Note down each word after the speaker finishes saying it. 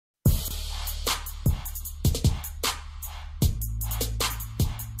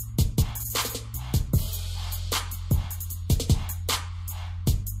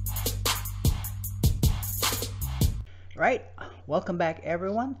Welcome back,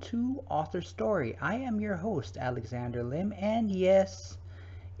 everyone, to Author Story. I am your host, Alexander Lim, and yes,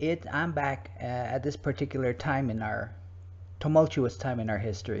 I'm back at this particular time in our tumultuous time in our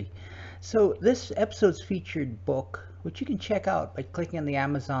history. So, this episode's featured book, which you can check out by clicking on the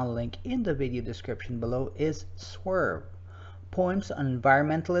Amazon link in the video description below, is Swerve Poems on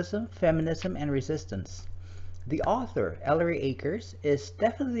Environmentalism, Feminism, and Resistance. The author, Ellery Akers, is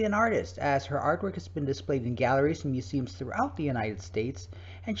definitely an artist, as her artwork has been displayed in galleries and museums throughout the United States,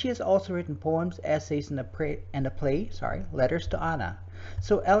 and she has also written poems, essays, and a play, Letters to Anna.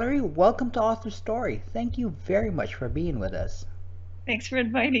 So, Ellery, welcome to Author Story. Thank you very much for being with us. Thanks for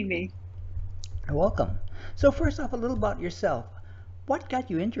inviting me. You're welcome. So, first off, a little about yourself. What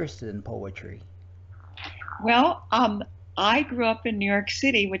got you interested in poetry? Well, I grew up in New York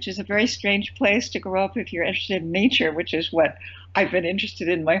City, which is a very strange place to grow up if you're interested in nature, which is what I've been interested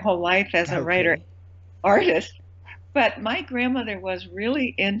in my whole life as a writer, Okay. artist. But my grandmother was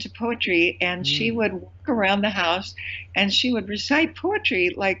really into poetry, and she Mm. would walk around the house and she would recite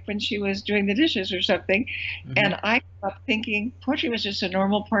poetry like when she was doing the dishes or something. Mm-hmm. And I grew up thinking poetry was just a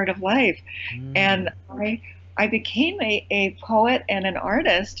normal part of life. And Mm. I became a poet and an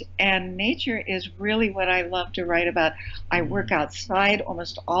artist, and nature is really what I love to write about. I work Mm. outside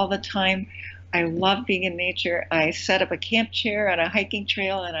almost all the time. I love being in nature. I set up a camp chair on a hiking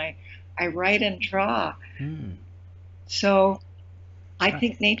trail, and I write and draw. Mm. So I All right.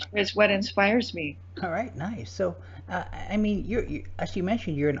 think nature is what inspires me. All right, nice. So, I mean, as you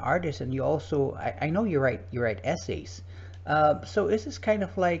mentioned, you're an artist, and you also, I know you write essays. So is this kind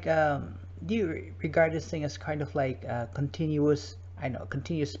of like, do you regard this thing as kind of like continuous, I know,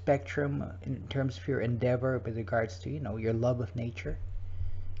 continuous spectrum in terms of your endeavor with regards to, your love of nature?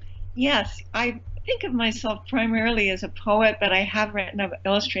 Yes, I think of myself primarily as a poet, but I have written an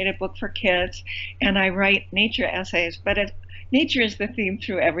illustrated book for kids, and I write nature essays. But nature is the theme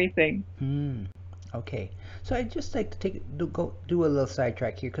through everything. Hmm. Okay. So I'd just like to do a little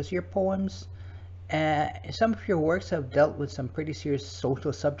sidetrack here because your poems, some of your works have dealt with some pretty serious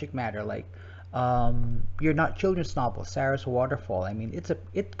social subject matter, like you're not children's novel, Sarah's Waterfall. I mean,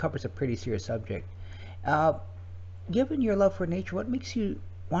 it covers a pretty serious subject. Uh, Given your love for nature, what makes you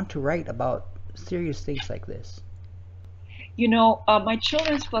want to write about serious things like this? My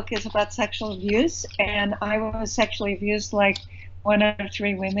children's book is about sexual abuse, and I was sexually abused like one out of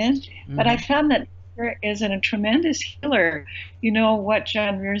three women. But I Mm-hmm. found that nature is a tremendous healer. You know what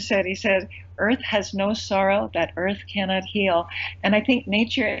John Muir said? He said, "Earth has no sorrow that earth cannot heal." And I think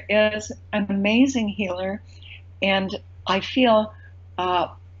nature is an amazing healer. And I feel uh,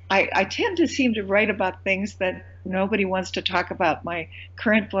 I tend to seem to write about things that nobody wants to talk about. My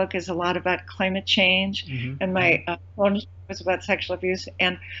current book is a lot about climate change, Mm-hmm. and Mm-hmm. my bonus book was about sexual abuse.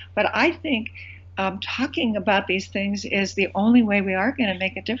 But I think talking about these things is the only way we are going to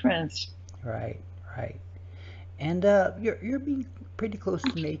make a difference. Right, right. And you're being pretty close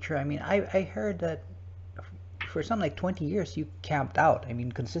to nature. I mean, I heard that for something like 20 years you camped out. I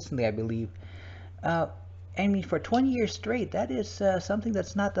mean, consistently, I believe. Uh, I mean, for 20 years straight, that is something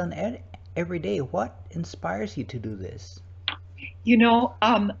that's not done every day. What inspires you to do this?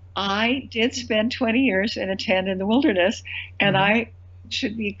 I did spend 20 years in a tent in the wilderness, and Mm-hmm. I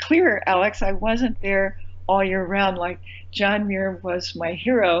should be clear, Alex, I wasn't there all year round. Like John Muir was my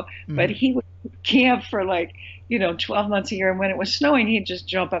hero, but Mm-hmm. he would camp for 12 months a year. And when it was snowing, he'd just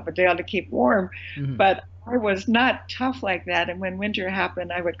jump up and down to keep warm. Mm-hmm. But I was not tough like that. And when winter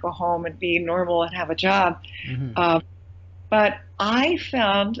happened, I would go home and be normal and have a job. Mm-hmm. Um, but I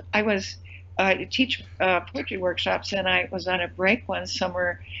found I was teach poetry workshops, and I was on a break one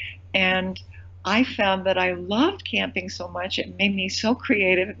summer, and I found that I loved camping so much. It made me so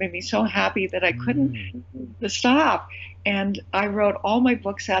creative. It made me so happy that I couldn't Mm. stop. And I wrote all my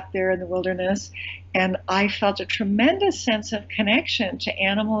books out there in the wilderness, and I felt a tremendous sense of connection to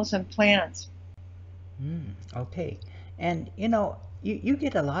animals and plants. Mm. Okay. And you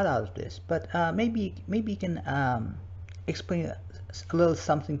get a lot out of this, but maybe you can explain a little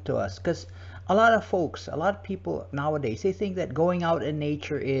something to us, because a lot of folks, a lot of people nowadays, they think that going out in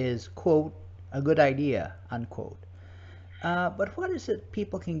nature is, quote, a good idea, unquote. But what is it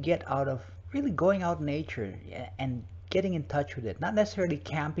people can get out of really going out in nature and getting in touch with it? Not necessarily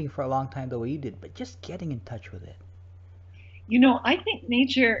camping for a long time the way you did, but just getting in touch with it. I think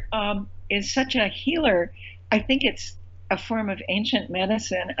nature is such a healer. I think it's a form of ancient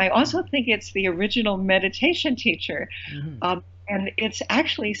medicine. I also think it's the original meditation teacher. Mm-hmm. And it's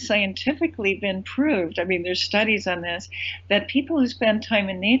actually scientifically been proved. I mean, there's studies on this that people who spend time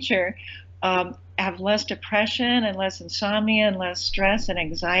in nature have less depression and less insomnia and less stress and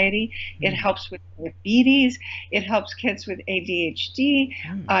anxiety. It helps with diabetes. It helps kids with ADHD.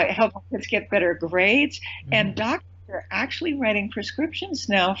 It helps kids get better grades. And doctors are actually writing prescriptions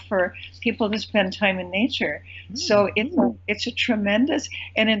now for people to spend time in nature. So it's a tremendous,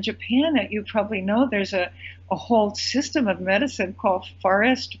 and in Japan, you probably know, there's a whole system of medicine called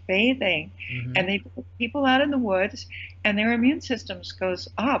forest bathing, and they put people out in the woods and their immune systems goes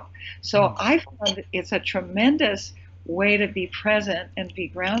up. So I found it's a tremendous way to be present and be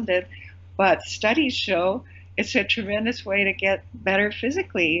grounded, but studies show it's a tremendous way to get better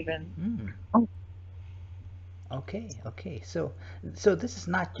physically even. Okay. So this is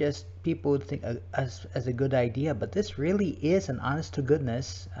not just people would think as a good idea, but this really is an honest to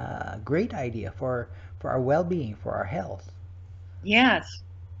goodness great idea for our well-being, for our health. Yes.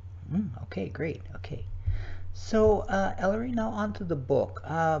 Okay, great. Okay. So, Ellery, now on to the book.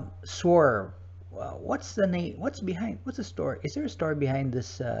 Swerve. What's the name? What's the story? Is there a story behind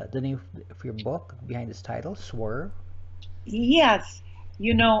this, the name of your book, behind this title, Swerve? Yes.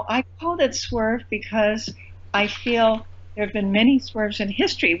 I called it Swerve because I feel there have been many swerves in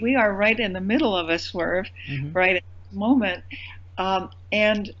history. We are right in the middle of a swerve, right at this moment.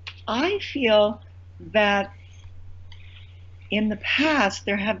 And I feel that in the past,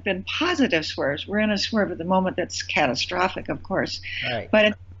 there have been positive swerves. We're in a swerve at the moment that's catastrophic, of course. Right. But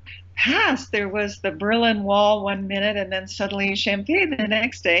in the past, there was the Berlin Wall 1 minute, and then suddenly Champagne the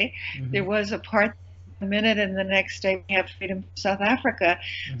next day. There was apartheid 1 minute, and the next day we have freedom from South Africa.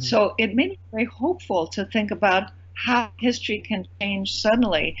 So it made me very hopeful to think about how history can change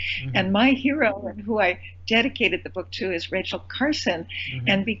suddenly. And my hero, and who I dedicated the book to, is Rachel Carson.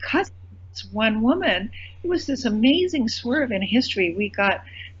 And because it's one woman, it was this amazing swerve in history. We got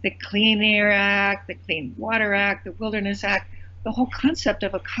the Clean Air Act, the Clean Water Act, the Wilderness Act, the whole concept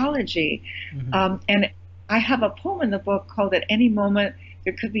of ecology. And I have a poem in the book called At Any Moment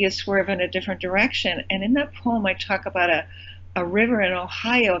There Could Be a Swerve in a Different Direction. And in that poem, I talk about a river in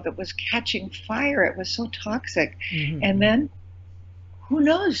Ohio that was catching fire. It was so toxic. And then, who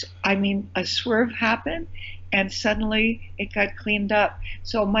knows? I mean, a swerve happened, and suddenly it got cleaned up.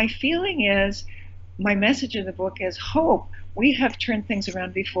 So my feeling is, my message in the book is hope. We have turned things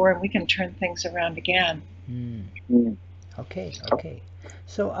around before, and we can turn things around again. Okay.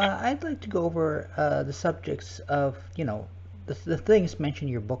 So I'd like to go over the subjects of, the things mentioned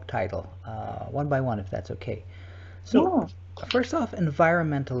in your book title, one by one, if that's okay. So first off,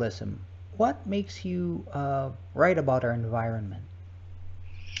 environmentalism. What makes you write about our environment?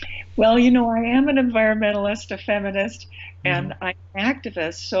 Well, I am an environmentalist, a feminist, and I'm an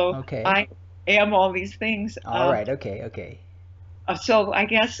activist, so I am all these things. All right, okay. So I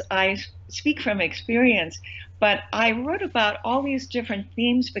guess I speak from experience, but I wrote about all these different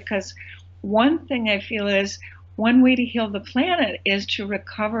themes because one thing I feel is one way to heal the planet is to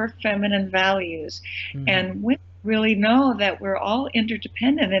recover feminine values. And we really know that we're all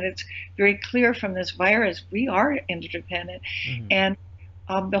interdependent, and it's very clear from this virus, we are interdependent. And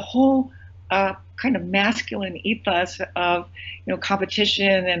the whole kind of masculine ethos of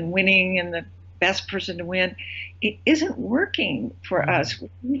competition and winning and the best person to win, it isn't working for us. We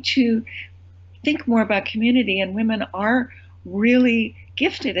need to think more about community, and women are really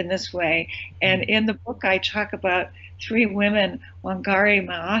gifted in this way. And in the book, I talk about 3 women, Wangari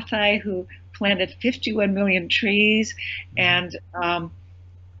Maathai, who planted 51 million trees, and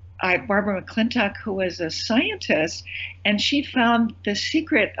Barbara McClintock, who was a scientist, and she found the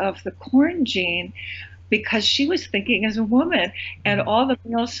secret of the corn gene because she was thinking as a woman, and all the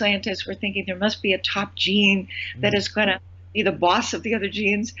male scientists were thinking there must be a top gene that is going to be the boss of the other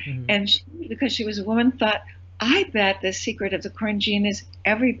genes. And she, because she was a woman, thought, I bet the secret of the corn gene is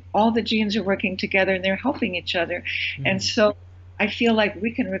all the genes are working together and they're helping each other. And so I feel like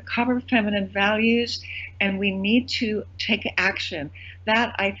we can recover feminine values, and we need to take action.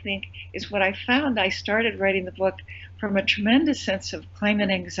 That, I think, is what I found. I started writing the book from a tremendous sense of climate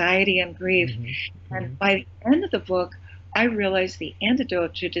anxiety and grief. And by the end of the book, I realized the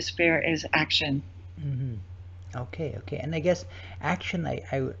antidote to despair is action. Okay. And I guess action,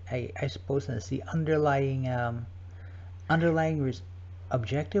 I suppose, is the underlying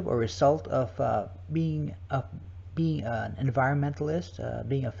objective or result of being an environmentalist,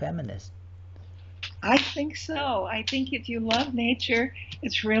 being a feminist. I think so. I think if you love nature,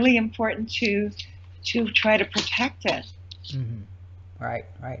 it's really important to try to protect it. Right.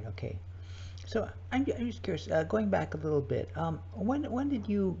 Okay. So I'm just curious. Going back a little bit, when did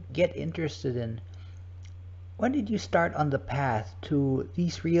you get interested in? When did you start on the path to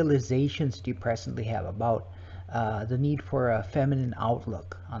these realizations you presently have about the need for a feminine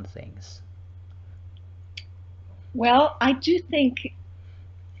outlook on things? Well, I do think,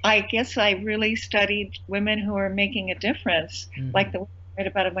 I guess I really studied women who are making a difference, like Mm-hmm. the one I write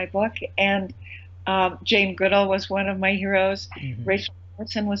about in my book. And Jane Goodall was one of my heroes. Mm-hmm. Rachel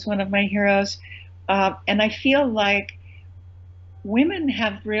Carson was one of my heroes. And I feel like women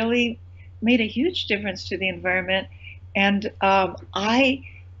have really made a huge difference to the environment. And I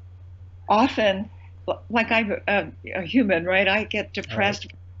often, like I'm a human, right? I get All right. depressed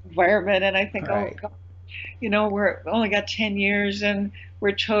by the environment and I All think, oh right. God, we're only got 10 years and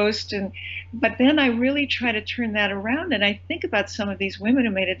we're toast. And but then I really try to turn that around and I think about some of these women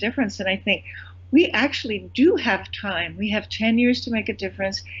who made a difference and I think we actually do have time. We have 10 years to make a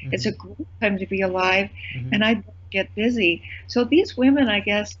difference. It's Mm-hmm. a great time to be alive Mm-hmm. and I get busy. So these women, I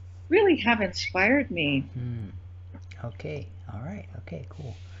guess, really have inspired me. Mm. Okay. All right. Okay.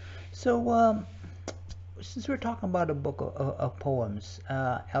 Cool. So, since we're talking about a book of poems,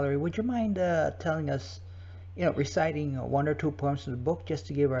 Ellery, would you mind telling us, reciting one or two poems from the book just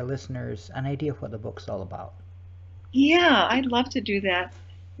to give our listeners an idea of what the book's all about? Yeah, I'd love to do that.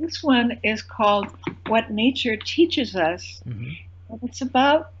 This one is called What Nature Teaches Us. Mm-hmm. And it's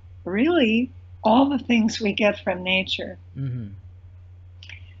about really all the things we get from nature, Mm-hmm.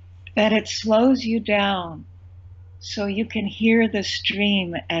 that it slows you down so you can hear the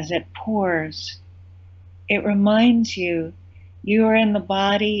stream as it pours. It reminds you you are in the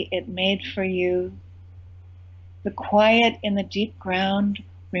body it made for you. The quiet in the deep ground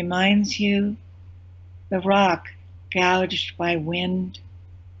reminds you the rock gouged by wind.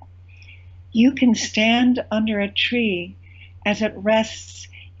 You can stand under a tree as it rests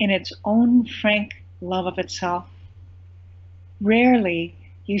in its own frank love of itself. Rarely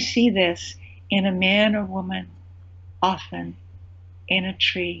you see this in a man or woman, often in a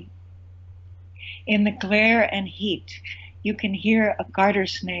tree. In the glare and heat, you can hear a garter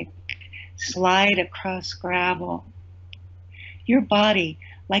snake slide across gravel. Your body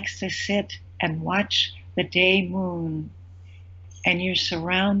likes to sit and watch the day moon, and you're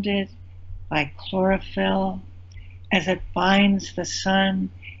surrounded by chlorophyll as it binds the sun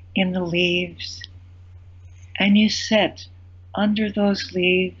in the leaves. And you sit under those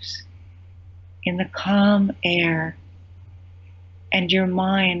leaves in the calm air, and your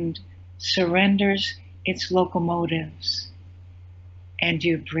mind surrenders its locomotives, and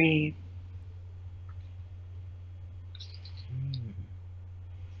you breathe. Mm.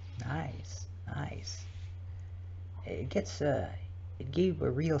 Nice. Nice. It gave a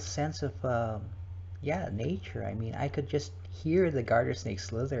real sense of, yeah, nature. I mean, I could just hear the garter snake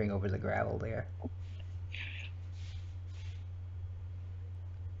slithering over the gravel there.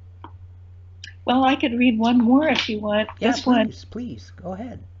 Well, I could read one more if you want. Yeah, This one please, please, go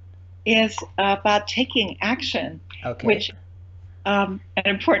ahead. is about taking action, Okay. which an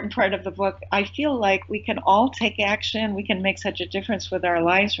important part of the book. I feel like we can all take action. We can make such a difference with our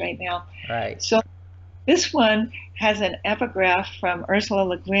lives right now. Right. So this one has an epigraph from Ursula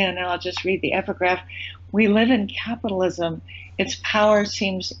Le Guin, and I'll just read the epigraph. We live in capitalism. Its power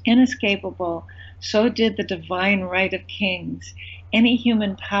seems inescapable. So did the divine right of kings. Any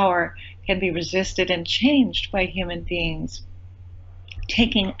human power can be resisted and changed by human beings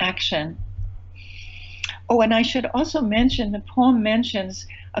taking action. Oh, and I should also mention the poem mentions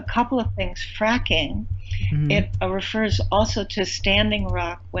a couple of things. Fracking, Mm-hmm. it refers also to Standing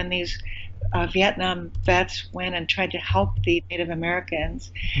Rock when these Vietnam vets went and tried to help the Native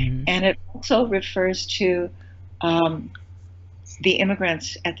Americans. Mm-hmm. And it also refers to um, the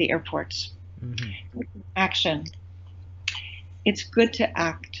immigrants at the airports. Mm-hmm. Action. It's good to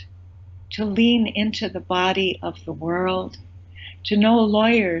act, to lean into the body of the world, to know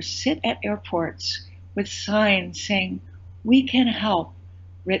lawyers sit at airports with signs saying, "We can help,"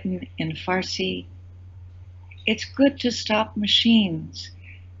 written in Farsi. It's good to stop machines,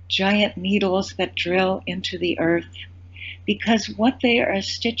 giant needles that drill into the earth, because what they are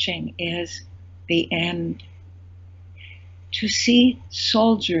stitching is the end. To see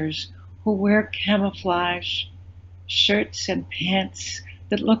soldiers who wear camouflage, shirts and pants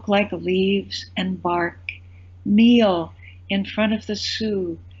that look like leaves and bark, kneel in front of the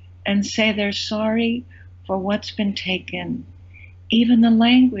Sioux and say they're sorry for what's been taken, even the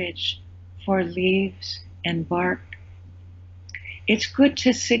language for leaves and bark. It's good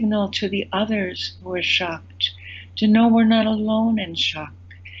to signal to the others who are shocked, to know we're not alone in shock,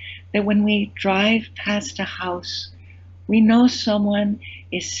 that when we drive past a house, we know someone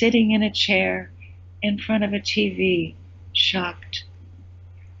is sitting in a chair in front of a TV, shocked.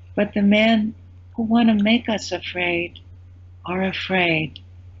 But the men who want to make us afraid are afraid.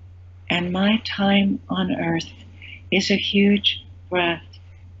 And my time on earth is a huge breath.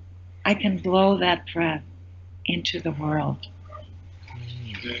 I can blow that breath into the world.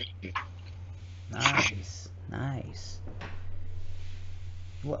 Nice, nice.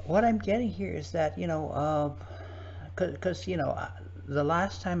 What I'm getting here is that, because the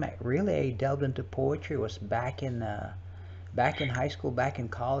last time I delved into poetry was back in high school, back in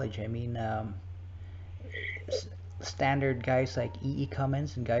college. I mean, s- standard guys like E. E.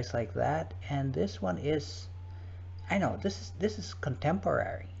 Cummins and guys like that, and this one is, I know this is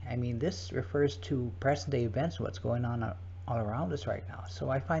contemporary. I mean, this refers to present day events, what's going on all around us right now. So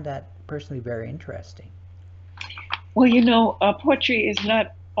I find that personally very interesting. Well, poetry is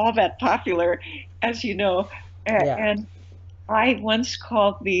not all that popular, as you know, Yeah. and I once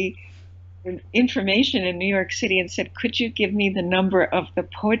called the information in New York City and said, "Could you give me the number of the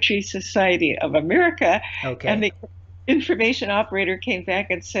Poetry Society of America?" And Okay. the information operator came back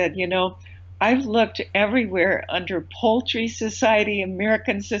and said, "I've looked everywhere under Poultry Society,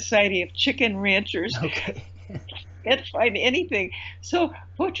 American Society of Chicken Ranchers, Okay. can't find anything." So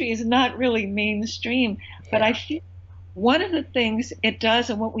poetry is not really mainstream, but I Yeah. feel one of the things it does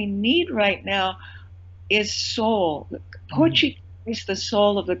and what we need right now is soul. Mm. Poetry is the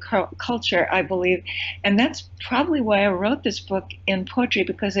soul of the culture, I believe, and that's probably why I wrote this book in poetry,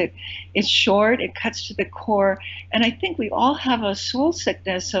 because it's short, it cuts to the core, and I think we all have a soul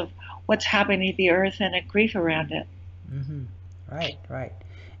sickness of what's happening to the earth and a grief around it. Hmm. Right, right.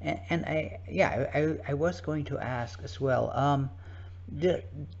 And I was going to ask as well. Do,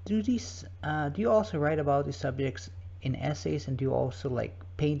 do you also write about these subjects in essays, and do you also like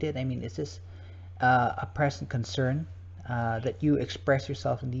paint it? I mean, is this a present concern that you express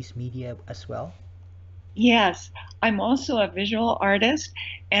yourself in these media as well? Yes, I'm also a visual artist,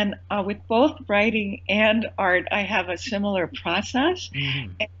 and with both writing and art, I have a similar process. Hmm.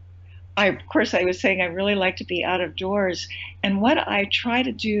 Of course, I was saying I really like to be out of doors. And what I try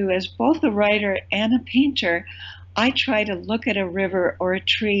to do as both a writer and a painter, I try to look at a river or a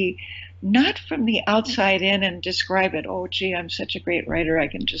tree, not from the outside in and describe it. Oh, gee, I'm such a great writer. I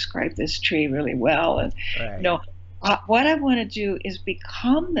can describe this tree really well. And, you Right. know, what I want to do is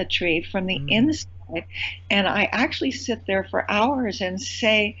become the tree from the Mm. inside. And I actually sit there for hours and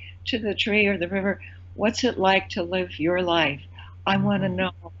say to the tree or the river, what's it like to live your life? I want to Hmm.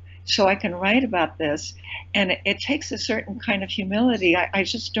 know so I can write about this. And it takes a certain kind of humility. I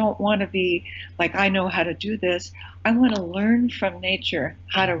just don't want to be like, I know how to do this. I want to learn from nature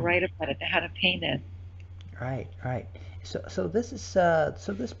how to Hmm. write about it, how to paint it. Right, right. So this is so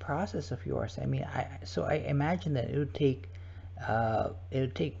this process of yours. I mean, I imagine that it would take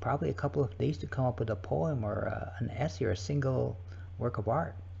probably a couple of days to come up with a poem or an essay or a single work of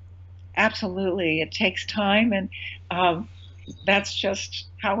art. Absolutely. It takes time, and um, that's just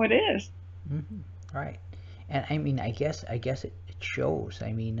how it is. Hmm. Right. And I mean, I guess it shows.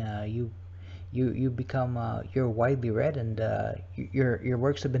 I mean, you become you're widely read, and your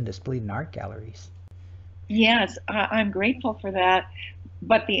works have been displayed in art galleries. Yes, I'm grateful for that.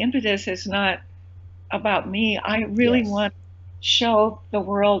 But the impetus is not about me. I really Yes. want to show the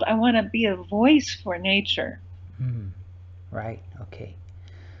world, I want to be a voice for nature. Mm. Right. Okay.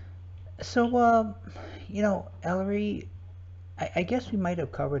 So, Ellery, I guess we might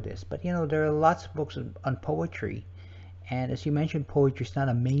have covered this, but there are lots of books on poetry, and as you mentioned, poetry is not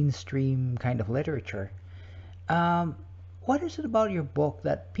a mainstream kind of literature. Um, what is it about your book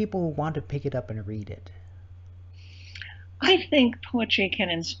that people want to pick it up and read it? I think poetry can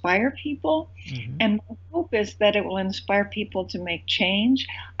inspire people, Mm-hmm. and my hope is that it will inspire people to make change.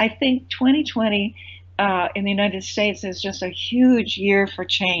 I think 2020 in the United States is just a huge year for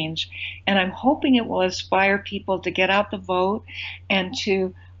change, and I'm hoping it will inspire people to get out the vote and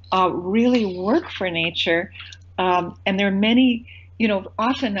to really work for nature. And there are many,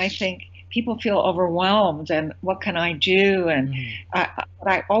 often I think people feel overwhelmed and what can I do? And Mm-hmm.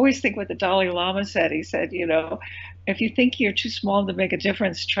 I always think what the Dalai Lama said. He said, if you think you're too small to make a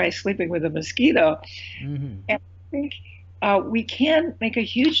difference, try sleeping with a mosquito. Mm-hmm. And I think we can make a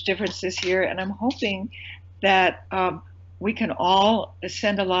huge difference this year, and I'm hoping that we can all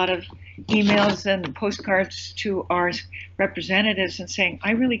send a lot of emails and postcards to our representatives and saying,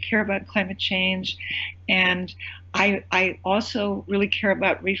 I really care about climate change, and I also really care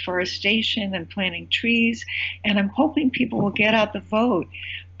about reforestation and planting trees, and I'm hoping people will get out the vote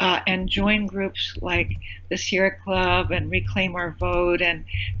and join groups like the Sierra Club and Reclaim Our Vote and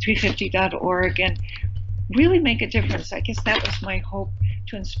 350.org and really make a difference. I guess that was my hope,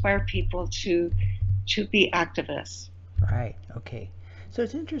 to inspire people to be activists. Right. Okay. So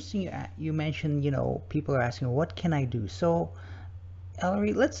it's interesting you mentioned, people are asking, what can I do? So,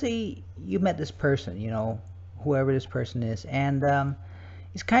 Ellery, let's say you met this person, whoever this person is, and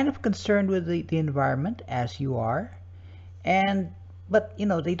is kind of concerned with the environment as you are, and but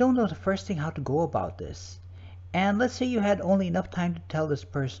they don't know the first thing how to go about this. And let's say you had only enough time to tell this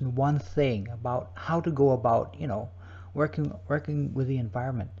person one thing about how to go about, working with the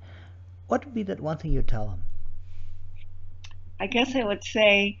environment. What would be that one thing you'd tell them? I guess I would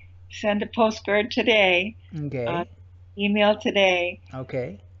say send a postcard today, uh, Okay. email today,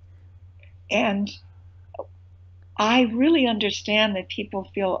 Okay. and I really understand that people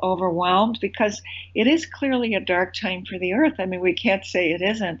feel overwhelmed because it is clearly a dark time for the earth. I mean, we can't say it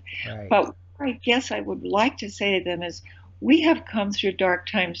isn't. Right. But what I guess I would like to say to them is we have come through dark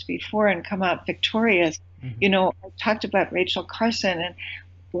times before and come out victorious. Mm-hmm. You know, I talked about Rachel Carson, and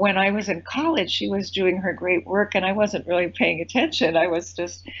when I was in college, she was doing her great work, and I wasn't really paying attention. I was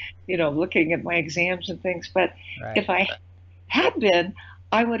just, looking at my exams and things. But Right. if I had been,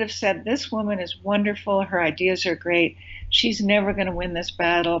 I would have said, this woman is wonderful. Her ideas are great. She's never going to win this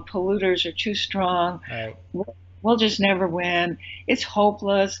battle. Polluters are too strong. Right. We'll just never win. It's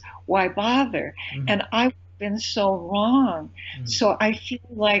hopeless. Why bother? Mm-hmm. And I've been so wrong. Mm-hmm. So I feel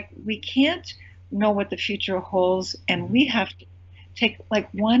like we can't know what the future holds, and we have to take like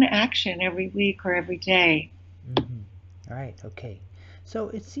one action every week or every day. Mm-hmm. Right. Okay. So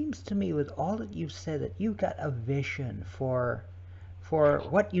it seems to me, with all that you've said, that you've got a vision for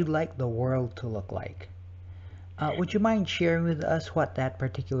what you'd like the world to look like. Would you mind sharing with us what that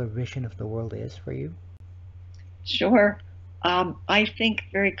particular vision of the world is for you? Sure. I think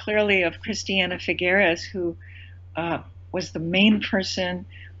very clearly of Christiana Figueres, who was the main person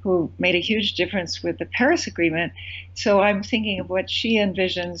who made a huge difference with the Paris Agreement. So I'm thinking of what she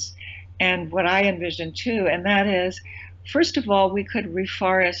envisions and what I envision too, and that is, first of all, we could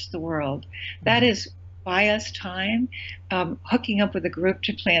reforest the world. That is, buy us time. Hooking up with a group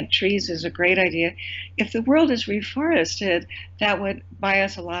to plant trees is a great idea. If the world is reforested, that would buy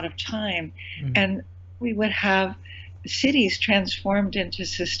us a lot of time, and we would have cities transformed into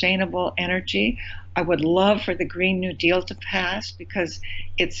sustainable energy. I would love for the Green New Deal to pass because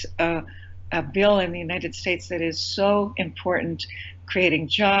it's a bill in the United States that is so important, creating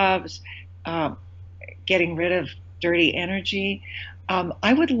jobs, getting rid of dirty energy.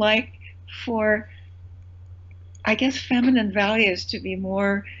 I would like for, I guess, feminine values to be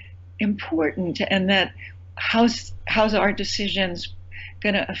more important, and that how's our decisions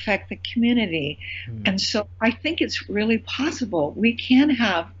going to affect the community. And so I think it's really possible we can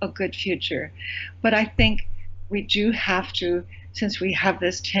have a good future, but I think we do have to, since we have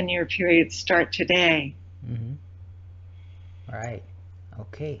this 10-year period, start today. Right.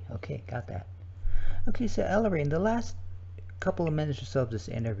 Okay. Got that. Okay, so Ellery, in the last couple of minutes or so of this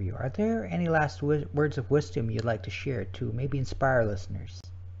interview, are there any last words of wisdom you'd like to share to maybe inspire listeners?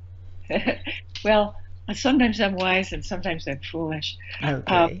 Well, sometimes I'm wise and sometimes I'm foolish.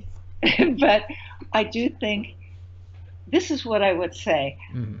 Okay. But I do think this is what I would say.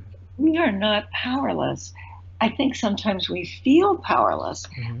 We are not powerless. I think sometimes we feel powerless,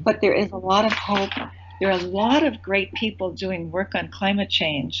 but there is a lot of hope. There are a lot of great people doing work on climate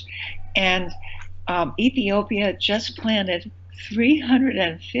change. And Ethiopia just planted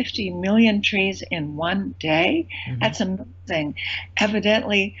 350 million trees in one day. That's amazing.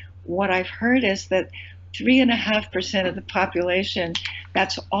 Evidently, what I've heard is that 3.5% of the population,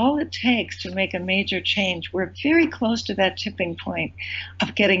 that's all it takes to make a major change. We're very close to that tipping point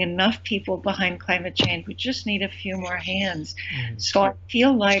of getting enough people behind climate change. We just need a few more hands. So I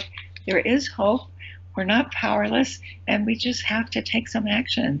feel like there is hope. We're not powerless, and we just have to take some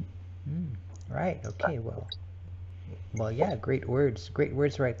action. Right. Okay. Well, yeah. Great words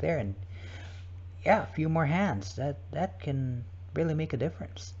right there, and yeah, a few more hands. That can really make a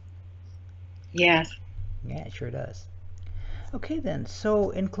difference. Yes. Yeah, it sure does. Okay then,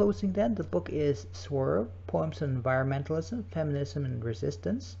 so in closing then, the book is Swerve, Poems on Environmentalism, Feminism, and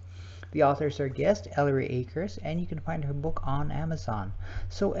Resistance. The authors are guest Ellery Akers, and you can find her book on Amazon.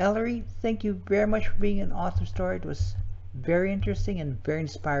 So Ellery, thank you very much for being an AuthorStory. It was very interesting and very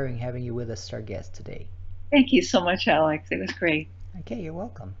inspiring having you with us as our guest today. Thank you so much, Alex. It was great. Okay, you're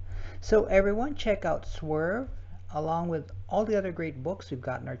welcome. So everyone, check out Swerve, along with all the other great books we've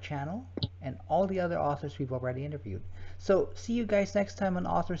got on our channel and all the other authors we've already interviewed. So see you guys next time on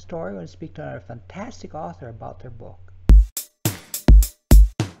AuthorStory when we speak to another fantastic author about their book.